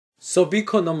Sobi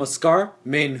ko namaskar,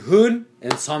 main hun,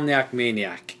 Insomniac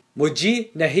Maniac.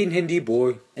 Muji nahin Hindi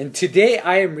boy. And today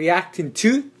I am reacting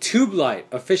to Tubelight,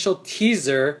 official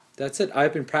teaser. That's it.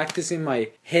 I've been practicing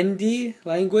my Hindi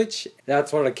language.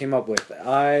 That's what I came up with.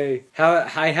 I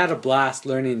had a blast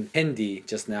learning Hindi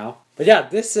just now. But yeah,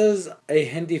 this is a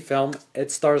Hindi film. It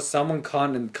stars Salman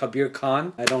Khan and Kabir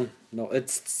Khan. I don't know.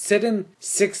 It's set in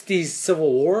 60s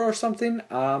Civil War or something.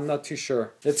 I'm not too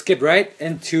sure. Let's get right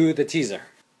into the teaser.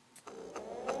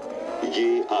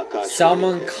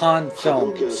 Salman Khan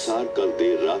films.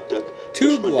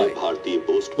 Tubelight.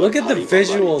 Look at the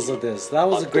visuals of this. That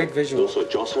was a great visual.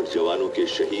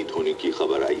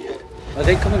 Are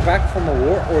they coming back from a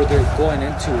war or they're going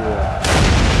into war?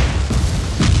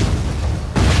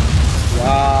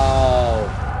 Wow.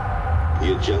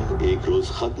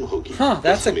 Huh,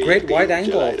 that's a great wide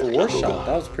angle of the war shot.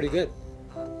 That was pretty good.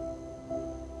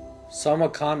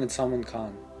 Salman Khan and Salman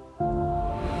Khan.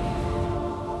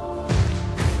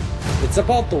 It's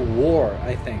about the war,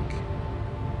 I think.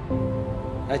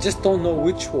 I just don't know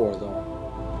which war though.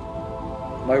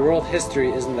 My world history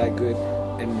isn't that good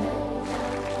anymore.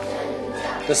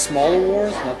 The smaller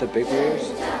wars, not the big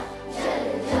wars.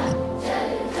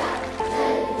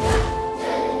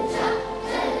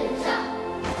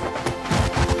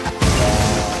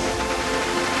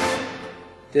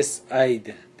 This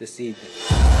Eid.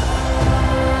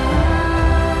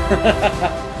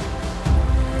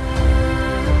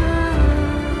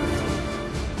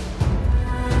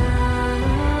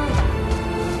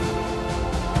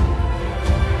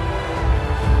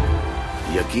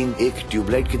 यकीन एक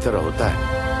tubelight की तरह होता है,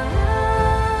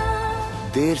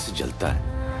 देर से जलता है,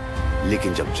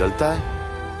 लेकिन जब जलता है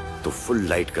तो फुल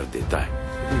लाइट कर देता है।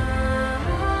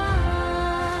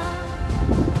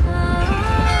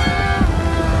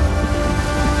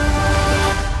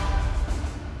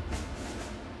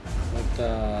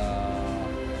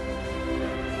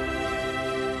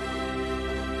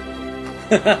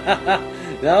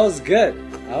 That was good.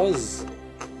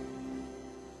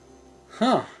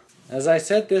 As I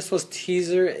said, this was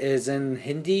teaser is in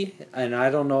Hindi, and I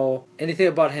don't know anything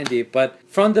about Hindi, but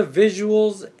from the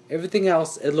visuals, everything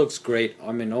else, it looks great.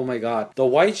 I mean, oh my god. The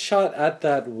white shot at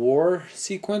that war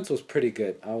sequence was pretty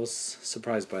good. I was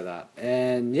surprised by that.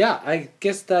 And yeah, I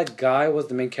guess that guy was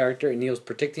the main character, and he was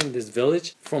protecting this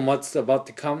village from what's about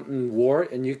to come in war,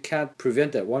 and you can't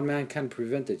prevent it. One man can't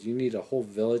prevent it. You need a whole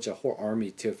village, a whole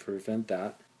army to prevent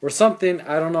that. Or something.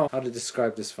 I don't know how to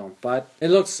describe this film, but it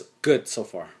looks good so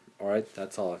far. Alright,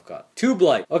 that's all I've got.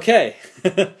 Tubelight. Okay.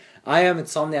 I am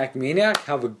Insomniac Maniac.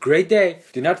 Have a great day.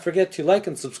 Do not forget to like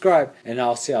and subscribe, and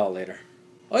I'll see y'all later.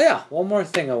 Oh yeah, one more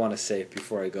thing I want to say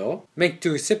before I go. Make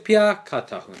tu sipya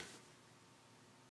katahun.